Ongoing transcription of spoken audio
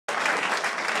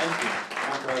Thank you.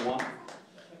 Not very one.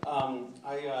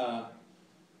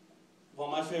 Well,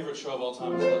 my favorite show of all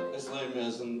time is Les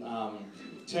Mis, and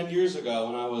 10 years ago,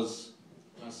 when I was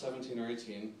 17 or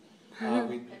 18,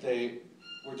 they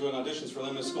were doing auditions for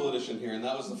Les Mis School Edition here, and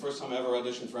that was the first time I ever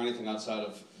auditioned for anything outside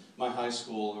of my high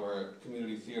school or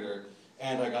community theater.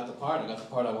 And I got the part. I got the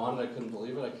part I wanted. I couldn't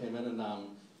believe it. I came in, and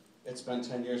it's been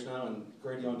 10 years now, and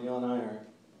Grady O'Neill and I are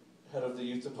head of the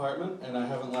youth department, and I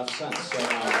haven't left since.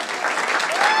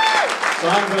 So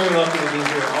I'm very lucky to be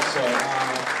here also.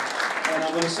 And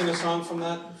I'm going to sing a song from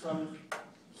Les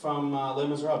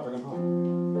Miserables, Bring 'Em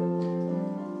Home.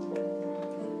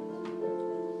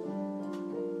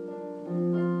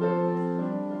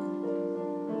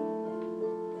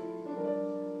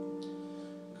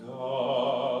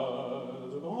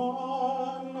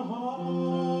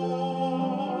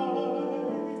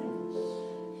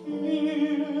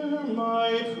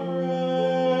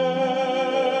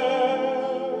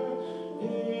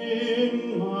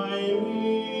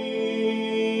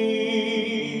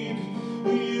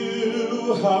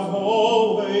 Have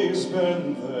always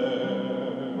been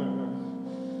there.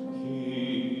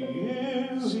 He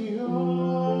is young,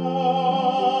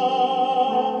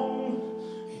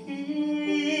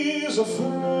 he's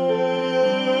afraid,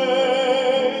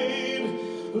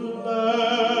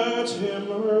 let him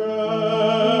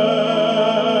rest,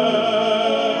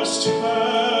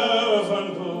 heaven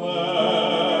blessed,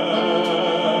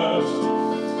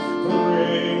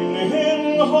 bring him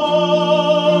home.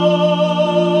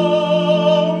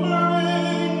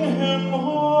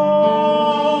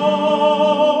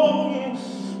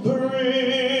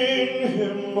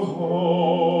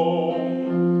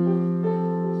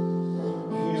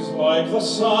 Like the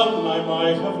son I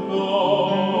might have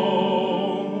known,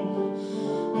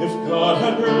 if God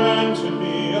had granted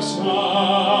me a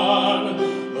son.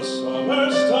 The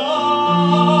summers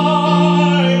die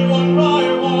one by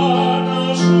one,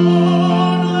 how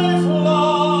soon they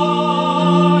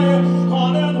fly,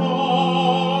 on and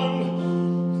on,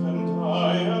 and I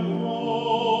am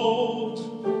old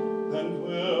and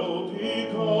will be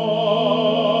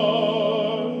gone.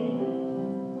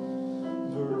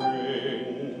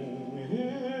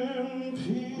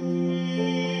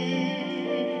 Peace,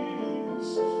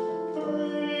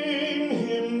 bring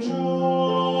him joy.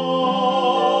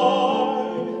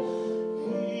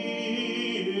 He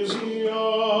is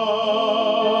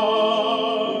young,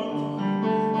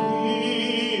 he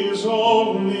is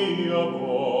only a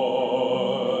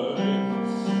boy.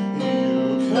 You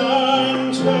can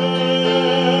take,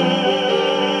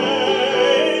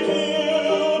 you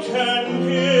can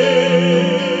give.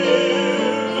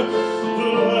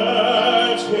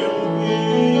 Let him be,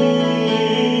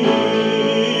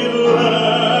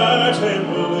 let him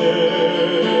live.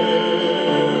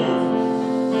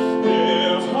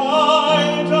 If I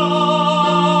die,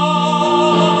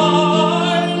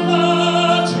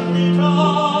 let me die.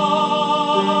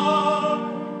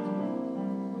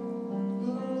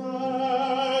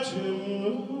 Let him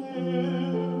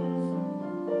live.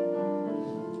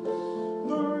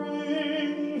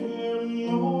 Bring him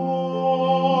home.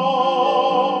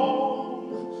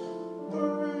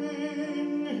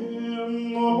 Bring him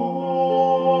home.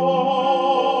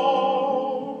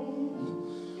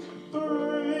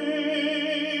 Bring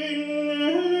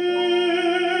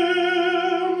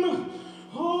him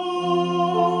home.